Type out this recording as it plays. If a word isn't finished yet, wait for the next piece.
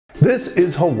This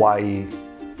is Hawaii.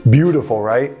 Beautiful,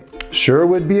 right? Sure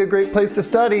would be a great place to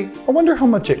study. I wonder how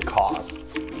much it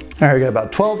costs. All right, we got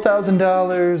about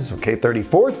 $12,000. Okay,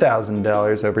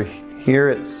 $34,000. Over here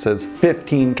it says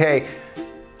 $15K.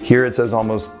 Here it says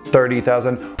almost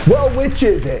 $30,000. Well, which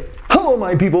is it? Hello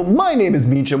my people, my name is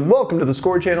Meacham. Welcome to the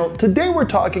Score Channel. Today we're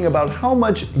talking about how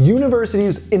much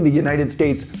universities in the United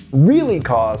States really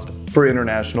cost for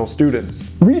international students.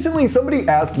 Recently somebody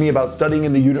asked me about studying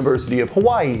in the University of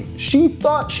Hawaii. She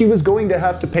thought she was going to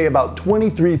have to pay about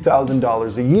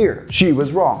 $23,000 a year. She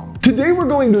was wrong. Today we're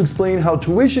going to explain how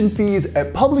tuition fees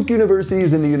at public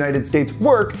universities in the United States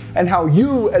work and how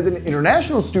you as an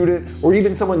international student or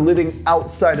even someone living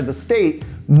outside of the state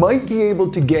might be able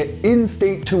to get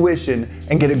in-state tuition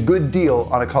and get a good deal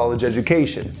on a college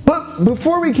education. But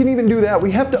before we can even do that,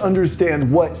 we have to understand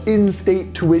what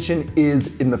in-state tuition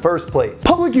is in the first place.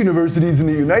 Public universities in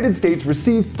the United States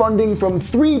receive funding from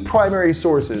three primary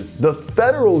sources: the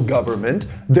federal government,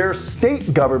 their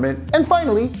state government, and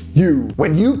finally, you.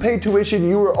 When you pay tuition,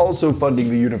 you are also funding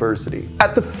the university.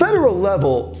 At the federal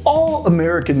level, all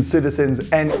American citizens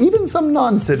and even some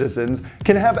non-citizens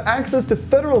can have access to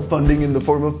federal funding in the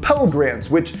form of Pell Grants,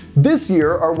 which this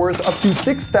year are worth up to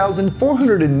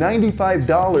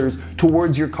 $6,495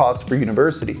 towards your costs for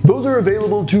university. Those are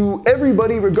available to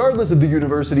everybody regardless of the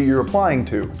university you're applying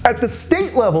to. At the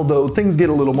state level though, things get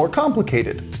a little more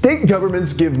complicated. State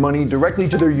governments give money directly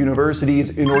to their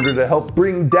universities in order to help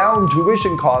bring down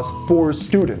tuition costs for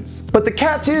students. But the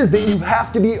catch is that you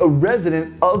have to be a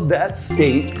resident of that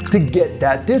state to get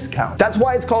that discount. That's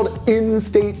why it's called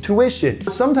in-state tuition,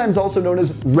 sometimes also known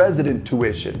as resident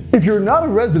tuition. If you're not a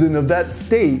resident of that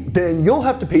state, then you'll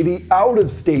have to pay the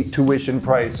out-of-state tuition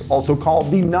price, also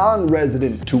called the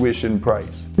non-resident tuition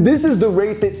price. This is the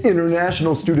rate that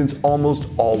international students almost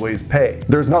always pay.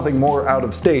 There's nothing more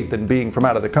out-of-state than being from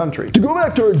out of the country. To go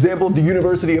back to our example of the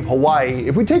University of Hawaii,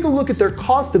 if we take a look at their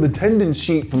cost of attendance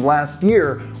sheet from last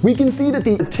year, we can see that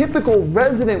the typical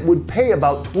resident would pay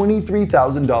about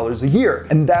 $23,000 a year,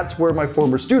 and that's where my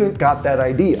former student got that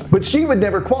idea. But she would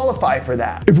never qualify for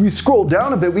that. If we scroll down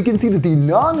a bit, we can see that the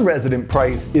non-resident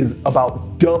price is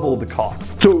about double the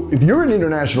cost. So if you're an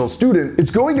international student, it's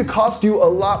going to cost you a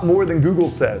lot more than Google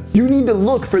says. You need to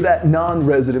look for that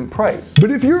non-resident price.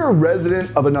 But if you're a resident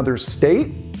of another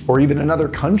state or even another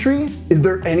country, is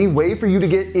there any way for you to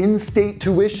get in-state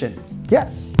tuition?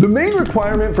 Yes. The main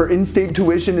requirement for in-state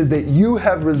tuition is that you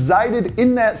have resided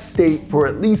in that state for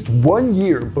at least 1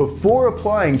 year before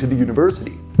applying to the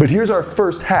university. But here's our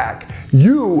first hack.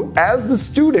 You, as the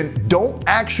student, don't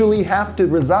actually have to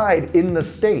reside in the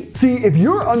state. See, if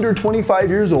you're under 25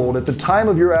 years old at the time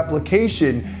of your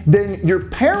application, then your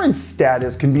parent's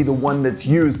status can be the one that's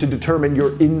used to determine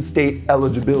your in-state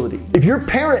eligibility. If your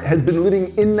parent has been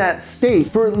living in that state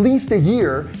for at least a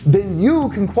year, then you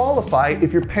can qualify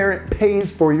if your parent pays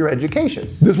for your education.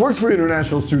 This works for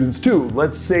international students too.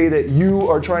 Let's say that you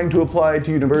are trying to apply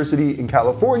to university in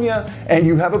California and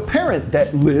you have a parent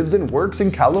that lives and works in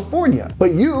California,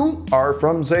 but you are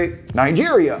from, say,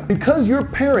 Nigeria. Because your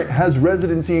parent has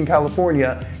residency in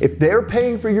California, if they're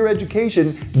paying for your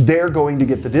education, they're going to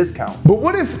get the discount. But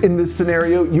what if in this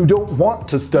scenario you don't want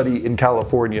to study in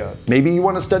California? Maybe you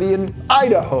want to study in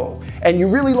Idaho and you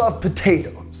really love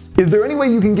potatoes. Is there any way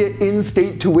you can get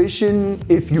in-state tuition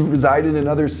if you reside in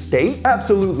another state?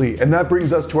 Absolutely, and that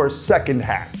brings us to our second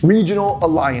hack: regional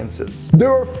alliances.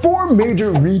 There are 4 major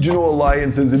regional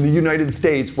alliances in the United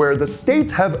States where the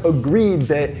states have agreed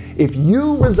that if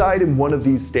you reside in one of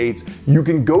these states, you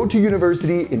can go to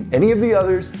university in any of the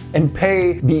others and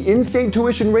pay the in-state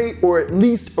tuition rate or at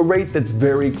least a rate that's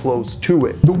very close to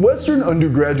it. The Western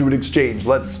Undergraduate Exchange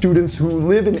lets students who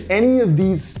live in any of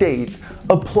these states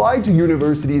apply to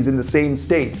universities in the same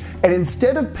states, and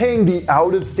instead of paying the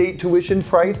out-of-state tuition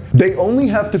price, they only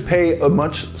have to pay a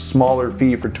much smaller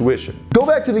fee for tuition. Go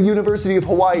back to the University of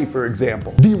Hawaii, for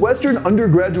example. The Western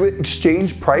Undergraduate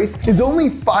Exchange price is only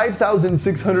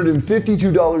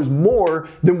 $5,652 more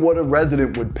than what a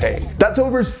resident would pay. That's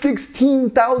over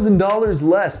 $16,000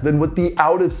 less than what the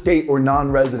out-of-state or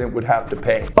non-resident would have to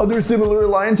pay. Other similar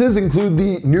alliances include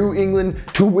the New England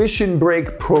Tuition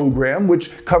Break Program,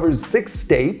 which covers 6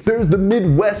 states. There's the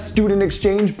Midwest Student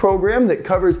Exchange Program that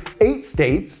covers 8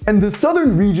 states, and the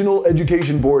Southern Regional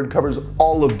Education Board covers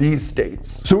all of these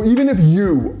states. So even if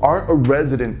you aren't a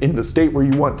resident in the state where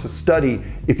you want to study,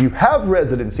 if you have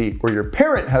residency or your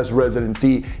parent has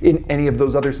residency in any of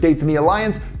those other states in the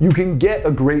Alliance, you can get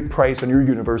a great price on your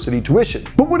university tuition.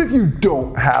 But what if you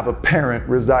don't have a parent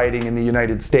residing in the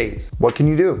United States? What can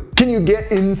you do? Can you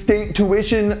get in-state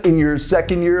tuition in your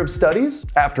second year of studies?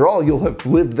 After all, you'll have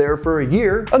lived there for a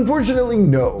year. Unfortunately,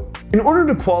 no. In order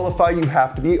to qualify, you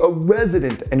have to be a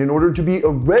resident, and in order to be a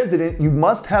resident, you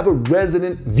must have a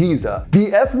resident visa.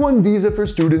 The F1 visa for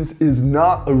students is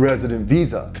not a resident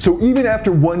visa. So even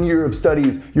after 1 year of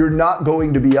studies, you're not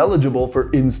going to be eligible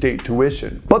for in-state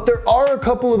tuition. But there are a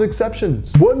couple of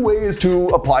exceptions. One way is to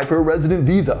apply for a resident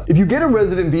visa. If you get a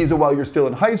resident visa while you're still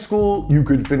in high school, you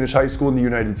could finish high school in the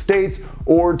United States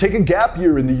or take a gap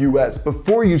year in the US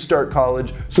before you start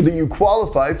college so that you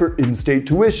qualify for in-state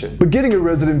tuition. But getting a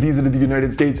resident visa to the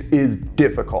United States is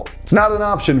difficult. It's not an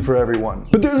option for everyone.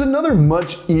 But there's another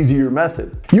much easier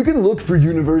method. You can look for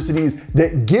universities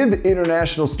that give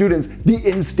international students the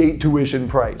in-state tuition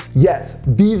price. Yes,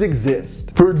 these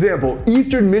exist. For example,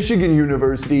 Eastern Michigan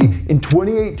University in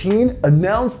 2018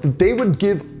 announced that they would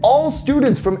give all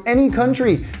students from any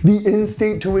country the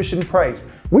in-state tuition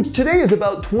price, which today is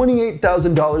about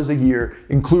 $28,000 a year,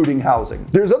 including housing.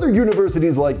 There's other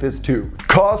universities like this too.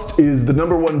 Cost is the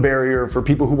 #1 barrier for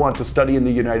people who want to study in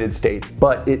the United States,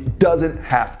 but it doesn't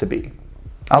have to be.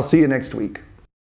 I'll see you next week.